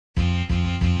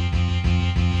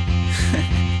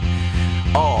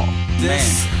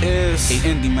This is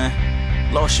Indie, man.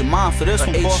 Lost Your Mind for this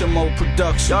one, boy. H.M.O.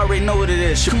 production. Y'all already know what it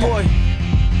is. Your boy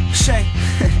Shank.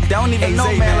 They don't even know,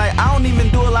 AZ, man. Like, I don't even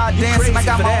do a lot of dancing. I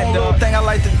got my own little thing I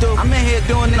like to do. I'm in here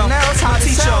doing it now. It's how to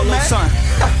teach y'all, little son.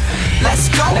 Let's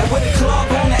go. Now with the club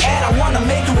on the ad, I wanna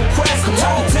make a request.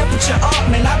 Turn the temperature up,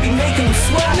 man. I be making them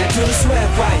sweat. Now do the sweat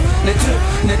right. Now do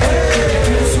the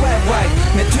sweat right.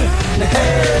 Now do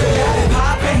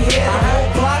pop in here. The whole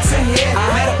block's in here.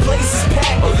 Man, the place is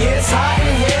packed. Oh yeah, it's hot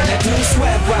in here. Now do the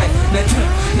sweat right. Now do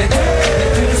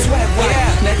the sweat right.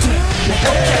 Now do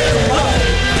okay, come on.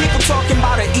 People talking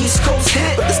about an East Coast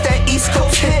hit, but it's that East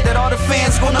Coast hit that all the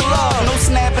fans gonna love. No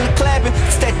snapping and clapping,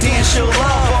 it's that dance you'll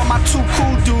love. All my two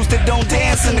cool dudes that don't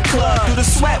dance in the club, do the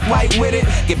sweat right with it.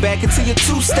 Get back into your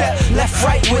two-step, left,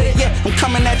 right with it. Yeah, I'm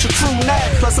coming at your crew neck.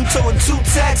 Plus I'm towing two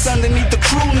tacks underneath the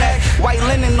crew neck. White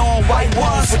linen on white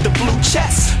ones with the blue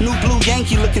chest. New blue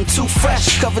Yankee looking too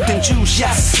fresh, covered in juice,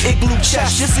 yes. Igloo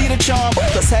chest, you see the charm.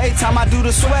 Plus every time I do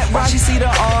the sweat right, she see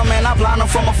the arm, and I blind them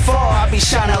from afar. I be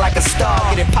shining like a star,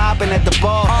 get it popping at the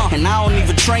bar. And I don't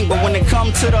even drink, but when it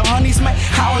come to the honeys, man,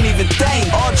 I don't even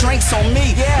think. All drinks on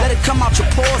me, let it come out your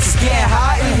pores. It's getting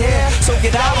hot in here, so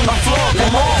get out on the floor.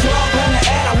 Come on, club on the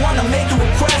ad, I wanna make a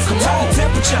request. Turn the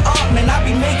temperature up, man, I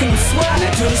be making them sweat.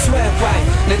 Now do the sweat right.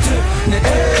 Now do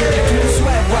the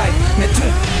sweat right. Now do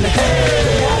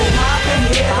pop in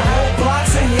here, the whole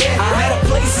block's in here. Man, the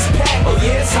place is packed. Oh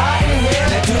yeah, it's hot in here.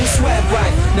 Now do the sweat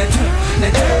right. Now do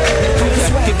the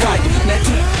sweat right. Now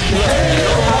do you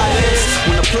know how it is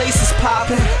when the place is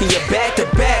popping and you're back to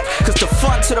back, cause the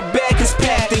front to the back is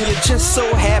packed, and you just so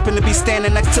happen to be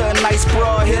standing next to a nice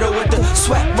broad hitter with the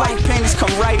sweat right panties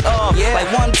come right off.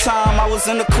 Like one time I was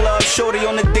in the club, shorty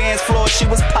on the dance floor, she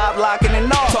was pop locking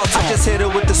and off. I just hit her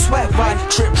with the sweat right,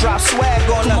 trip drop swag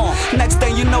on her. Next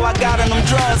thing you know I got on them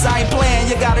drugs, I ain't playing,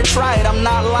 you gotta try it, I'm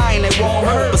not lying, it won't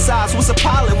hurt. Besides, what's a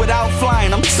pilot without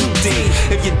flying? I'm too deep.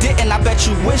 If you didn't, I bet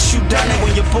you wish you done it.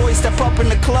 When your boys step up in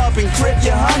the club and grip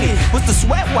your honey, what's the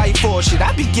sweat white for? Shit,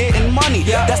 I be getting money.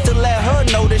 That's to let her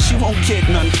know that she won't get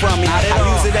nothing from me. I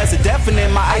use it as a definite,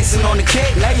 my icing on the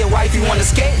cake. Now your wife, you wanna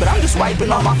skate, but I'm just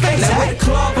wiping on my face. Now with the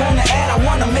club on the ad, I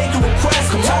wanna make a request.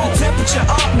 Turn the temperature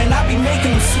up, man, I be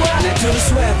making them sweat. Now do the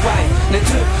sweat right. Now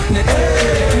do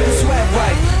the sweat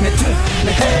right. Now do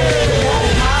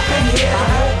pop in here, the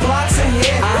whole block's in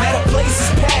here. Man, the place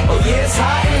is packed. Oh yeah, it's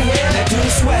hot in here. Now do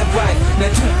the sweat right. Now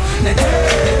do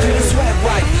the sweat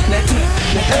right. Now do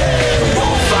we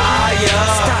on fire.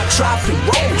 Stop, drop, and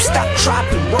roll. Stop, drop,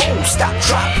 and roll. Stop,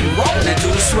 drop, and roll. Now do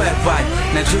the sweat right.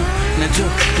 Now do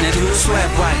the sweat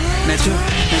right. Now do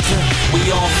we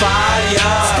on fire.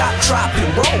 Stop, drop,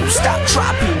 and roll. Stop,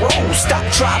 drop, and roll. Stop,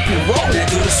 drop, and roll. Now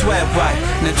do the sweat right.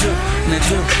 Now do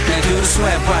the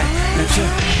sweat right. Now do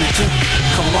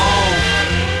come on.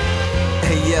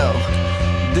 Hey yo,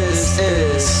 this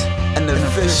is an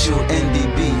official indie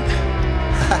beat.